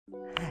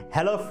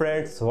Hello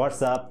friends,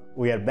 what's up?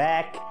 We are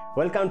back.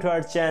 Welcome to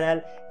our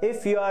channel.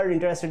 If you are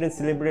interested in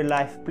celebrity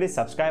life, please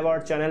subscribe our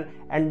channel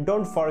and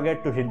don't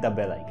forget to hit the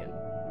bell icon.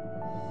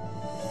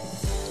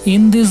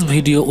 In this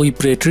video, we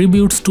pay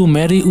tributes to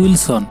Mary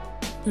Wilson.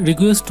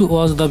 Request to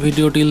watch the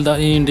video till the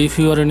end. If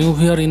you are a new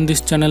viewer in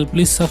this channel,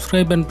 please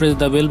subscribe and press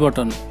the bell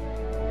button.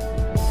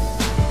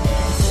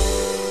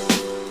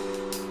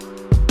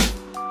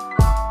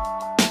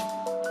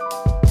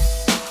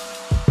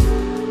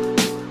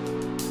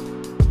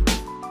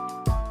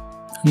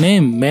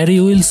 Name: Mary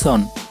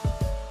Wilson.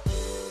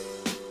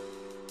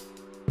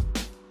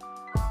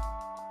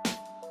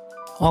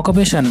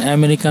 Occupation: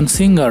 American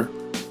singer.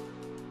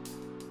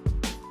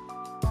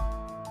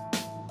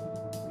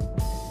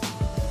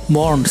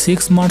 Born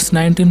 6 March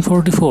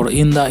 1944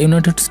 in the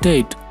United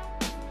States.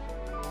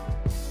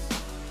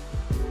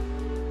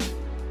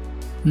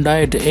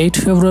 Died 8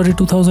 February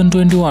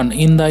 2021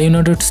 in the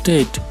United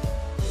States.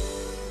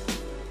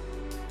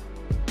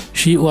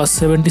 She was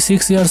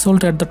 76 years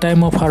old at the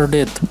time of her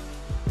death.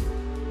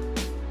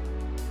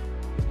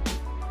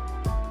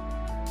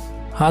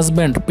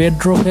 Husband: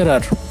 Pedro Ferrer.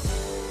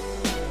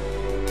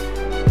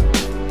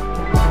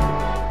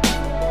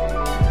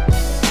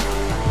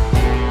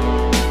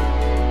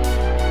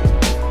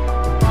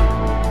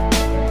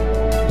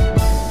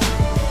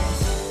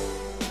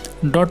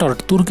 Daughter: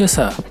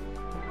 Turkessa.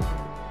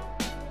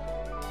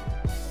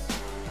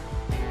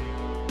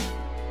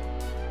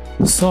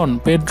 Son: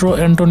 Pedro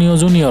Antonio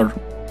Jr.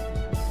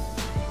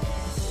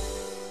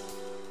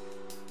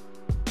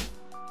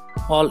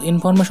 All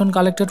information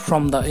collected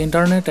from the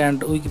internet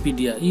and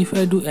Wikipedia. If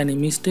I do any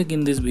mistake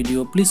in this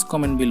video, please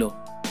comment below.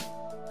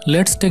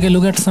 Let's take a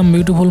look at some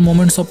beautiful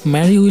moments of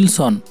Mary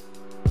Wilson.